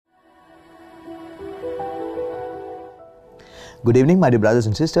Good evening, my dear brothers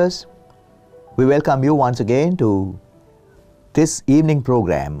and sisters. We welcome you once again to this evening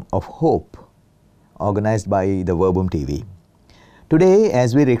program of hope organized by the Verbum TV. Today,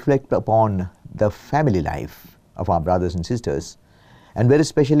 as we reflect upon the family life of our brothers and sisters, and very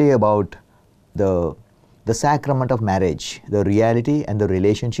especially about the sacrament of marriage, the reality and the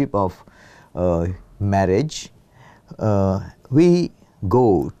relationship of marriage, we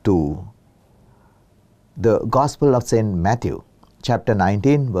go to the Gospel of St. Matthew, chapter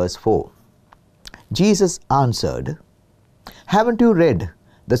 19, verse 4. Jesus answered, "Haven't you read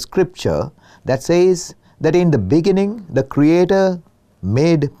the scripture that says that in the beginning the Creator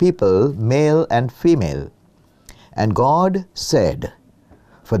made people male and female? And God said,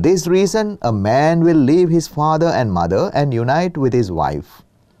 for this reason a man will leave his father and mother and unite with his wife,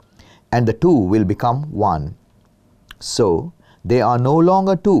 and the two will become one. So they are no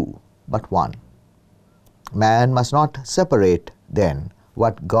longer two, but one. Man must not separate then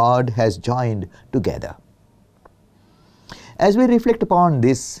what God has joined together." As we reflect upon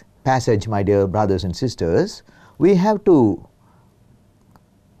this passage, my dear brothers and sisters, we have to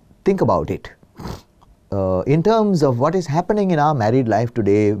think about it in terms of what is happening in our married life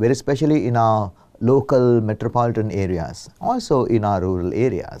today, very especially in our local metropolitan areas, also in our rural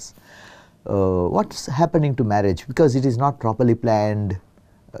areas. What's happening to marriage because it is not properly planned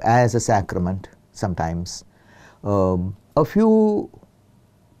as a sacrament sometimes. A few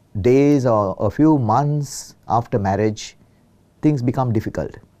days or a few months after marriage, things become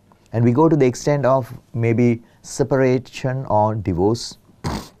difficult, and we go to the extent of maybe separation or divorce.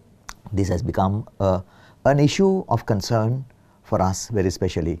 This has become an issue of concern for us, very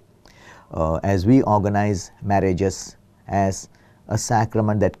especially as we organize marriages as a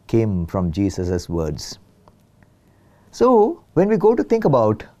sacrament that came from Jesus' words. So when we go to think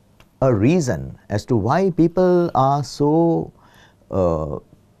about a reason as to why people are so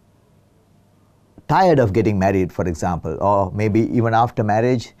tired of getting married, for example, or maybe even after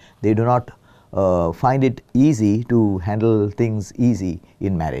marriage they do not find it easy to handle things easy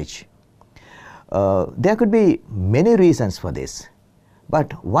in marriage. There could be many reasons for this,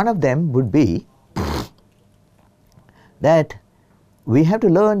 but one of them would be that we have to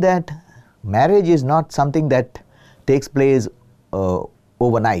learn that marriage is not something that takes place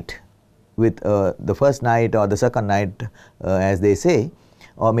overnight with the first night or the second night, as they say,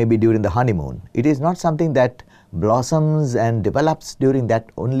 or maybe during the honeymoon. It is not something that blossoms and develops during that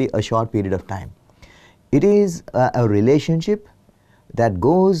only a short period of time. It is a relationship that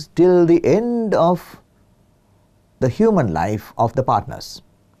goes till the end of the human life of the partners.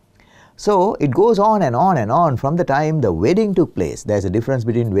 So it goes on and on and on from the time the wedding took place. There is a difference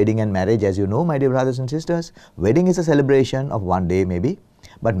between wedding and marriage, as you know, my dear brothers and sisters. Wedding is a celebration of one day maybe,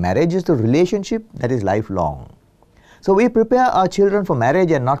 but marriage is the relationship that is lifelong. So we prepare our children for marriage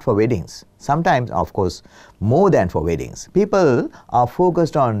and not for weddings. Sometimes, of course, more than for weddings. People are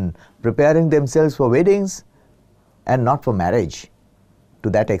focused on preparing themselves for weddings and not for marriage to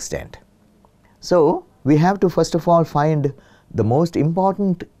that extent. So we have to first of all find the most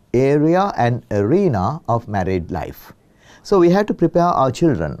important area and arena of married life. So we have to prepare our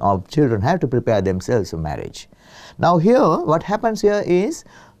children, have to prepare themselves for marriage. Now here, what happens here is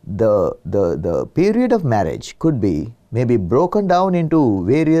the period of marriage could be maybe broken down into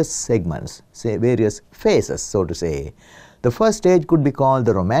various segments, say various phases, so to say. The first stage could be called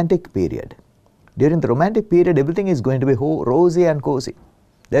the romantic period. During the romantic period, everything is going to be rosy and cozy.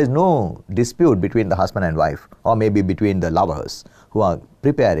 There is no dispute between the husband and wife, or maybe between the lovers who are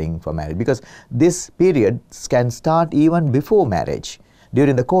preparing for marriage, because this period can start even before marriage,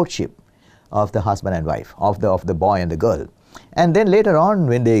 during the courtship of the husband and wife, of the boy and the girl. And then later on,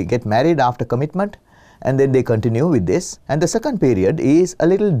 when they get married after commitment, and then they continue with this. And the second period is a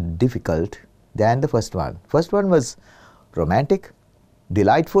little difficult than the first one. First one was romantic,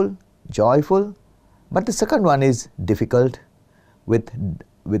 delightful, joyful, but the second one is difficult with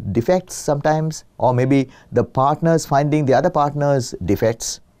defects sometimes, or maybe the partners finding the other partner's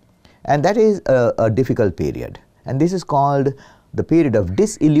defects, and that is a difficult period. And this is called the period of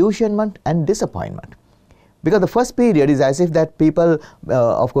disillusionment and disappointment. Because the first period is as if that people,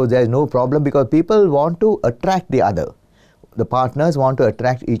 of course there is no problem, because people want to attract the other. The partners want to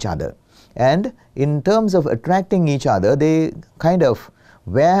attract each other. And in terms of attracting each other, they kind of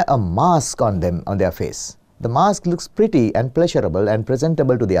wear a mask on their face. The mask looks pretty and pleasurable and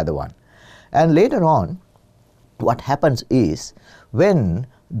presentable to the other one. And later on, what happens is, when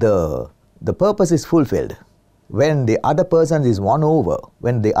the purpose is fulfilled, when the other person is won over,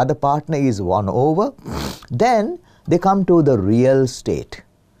 when the other partner is won over, then they come to the real state.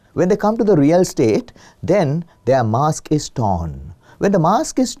 When they come to the real state, then their mask is torn. When the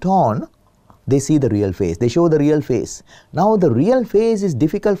mask is torn, they see the real face, they show the real face. Now the real face is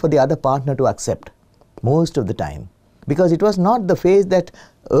difficult for the other partner to accept most of the time, because it was not the face that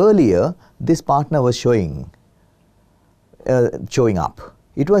earlier this partner was showing up.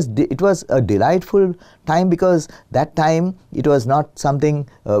 It was a delightful time, because that time it was not something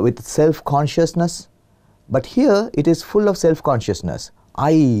with self-consciousness, but here it is full of self-consciousness.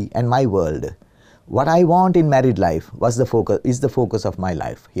 I and my world. What I want in married life is the focus of my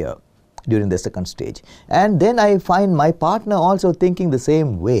life here during the second stage. And then I find my partner also thinking the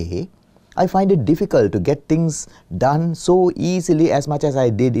same way. I find it difficult to get things done so easily as much as I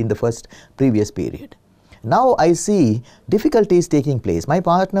did in the previous period. Now I see difficulties taking place. My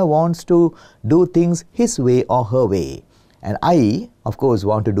partner wants to do things his way or her way, and I, of course,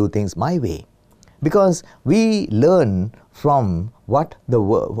 want to do things my way, because we learn from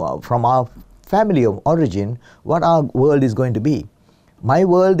from our family of origin what our world is going to be. My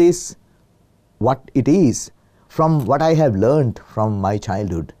world is what it is from what I have learned from my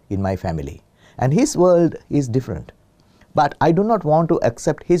childhood in my family, and his world is different. But I do not want to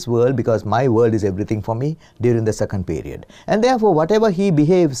accept his world, because my world is everything for me during the second period. And therefore, however he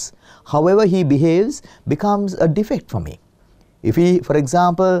behaves, becomes a defect for me. If he, for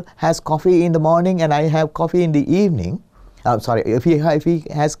example, has coffee in the morning and I have coffee in the evening, if he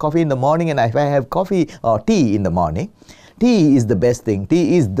has coffee in the morning and if I have coffee or tea in the morning, tea is the best thing.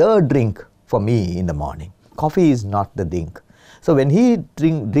 Tea is the drink for me in the morning. Coffee is not the drink. So when he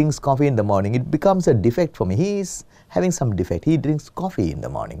drinks coffee in the morning, it becomes a defect for me. He is having some defect. He drinks coffee in the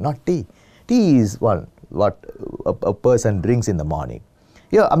morning, not tea. Tea is what a person drinks in the morning.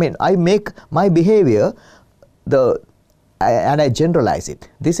 Yeah, I mean, I make my behavior and I generalize it.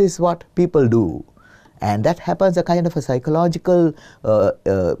 This is what people do. And that happens a kind of a psychological,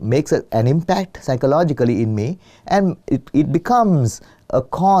 makes an impact psychologically in me, and it becomes a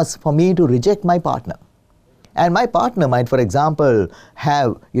cause for me to reject my partner. And my partner might, for example,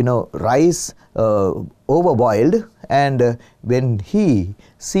 have rice overboiled, and when he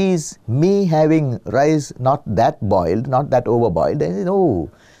sees me having rice not that boiled, not that overboiled, then he says, "Oh,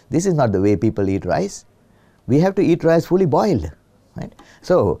 this is not the way people eat rice. We have to eat rice fully boiled." Right?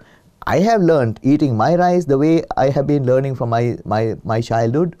 So I have learned eating my rice the way I have been learning from my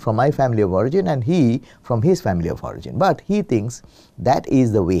childhood, from my family of origin, and he from his family of origin. But he thinks that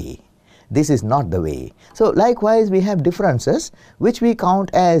is the way. This is not the way. So likewise, we have differences which we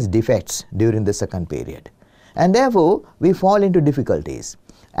count as defects during the second period. And therefore, we fall into difficulties.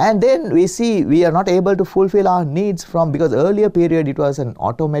 And then we see we are not able to fulfill our needs because earlier period it was an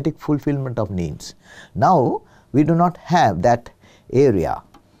automatic fulfillment of needs. Now, we do not have that area.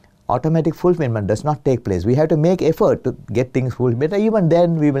 Automatic fulfillment does not take place. We have to make effort to get things fulfilled. But even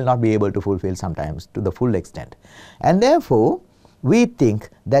then, we will not be able to fulfill sometimes to the full extent. And therefore, we think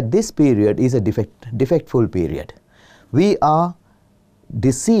that this period is a defectful period. We are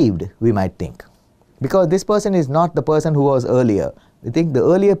deceived, we might think, because this person is not the person who was earlier. We think the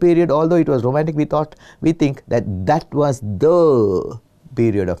earlier period, although it was romantic, we think that was the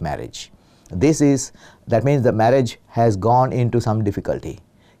period of marriage. That means the marriage has gone into some difficulty.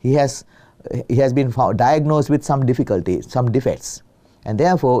 He has been diagnosed with some difficulty, some defects, and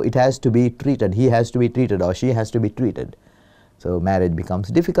therefore it has to be treated. He has to be treated, or she has to be treated. So marriage becomes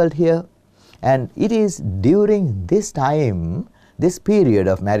difficult here, and it is during this time, this period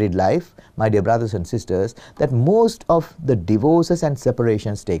of married life, my dear brothers and sisters, that most of the divorces and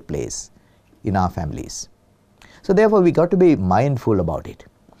separations take place in our families. So therefore we got to be mindful about it.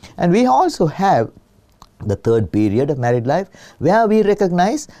 And we also have the third period of married life, where we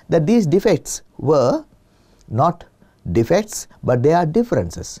recognize that these defects were not defects, but they are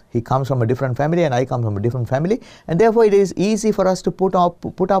differences. He comes from a different family and I come from a different family, and therefore it is easy for us to put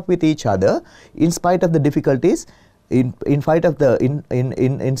up with each other in spite of the difficulties, in spite of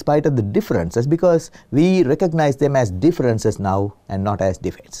the differences, because we recognize them as differences now and not as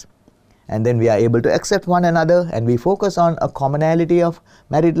defects. And then we are able to accept one another, and we focus on a commonality of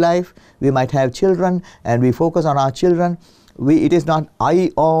married life. We might have children, and we focus on our children. It is not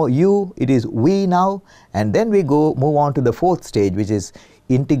I or you, it is we now. And then we move on to the fourth stage, which is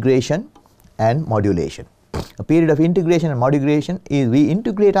integration and modulation. A period of integration and modulation is we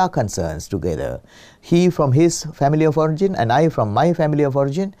integrate our concerns together. He from his family of origin and I from my family of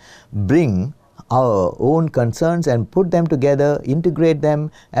origin bring our own concerns and put them together, integrate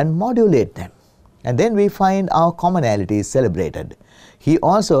them and modulate them. And then we find our commonality is celebrated. He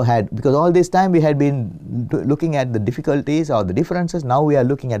also had, because all this time we had been looking at the difficulties or the differences, now we are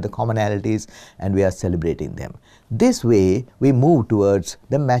looking at the commonalities and we are celebrating them. This way we move towards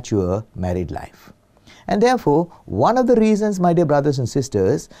the mature married life. And therefore, one of the reasons, my dear brothers and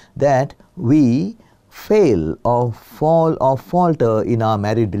sisters, that we fail or fall or falter in our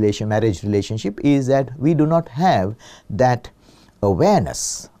marriage relationship is that we do not have that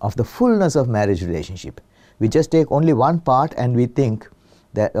awareness of the fullness of marriage relationship. We just take only one part and we think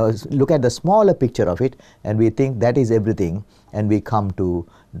that, look at the smaller picture of it, and we think that is everything, and we come to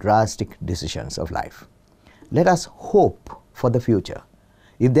drastic decisions of life. Let us hope for the future.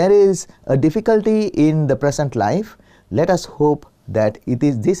 If there is a difficulty in the present life, let us hope that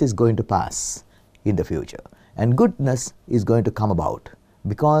this is going to pass in the future, and goodness is going to come about,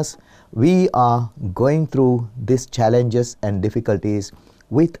 because we are going through these challenges and difficulties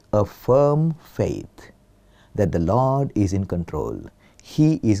with a firm faith that the Lord is in control.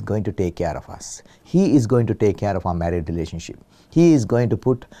 He is going to take care of us. He is going to take care of our married relationship. He is going to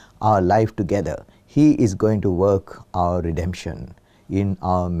put our life together. He is going to work our redemption in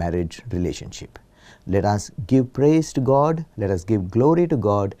our marriage relationship. Let us give praise to God, let us give glory to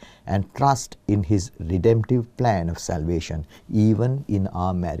God, and trust in His redemptive plan of salvation even in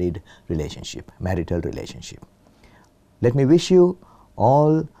our marital relationship. Let me wish you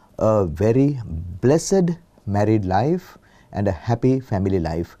all a very blessed married life and a happy family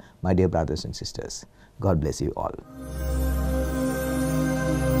life, my dear brothers and sisters. God bless you all.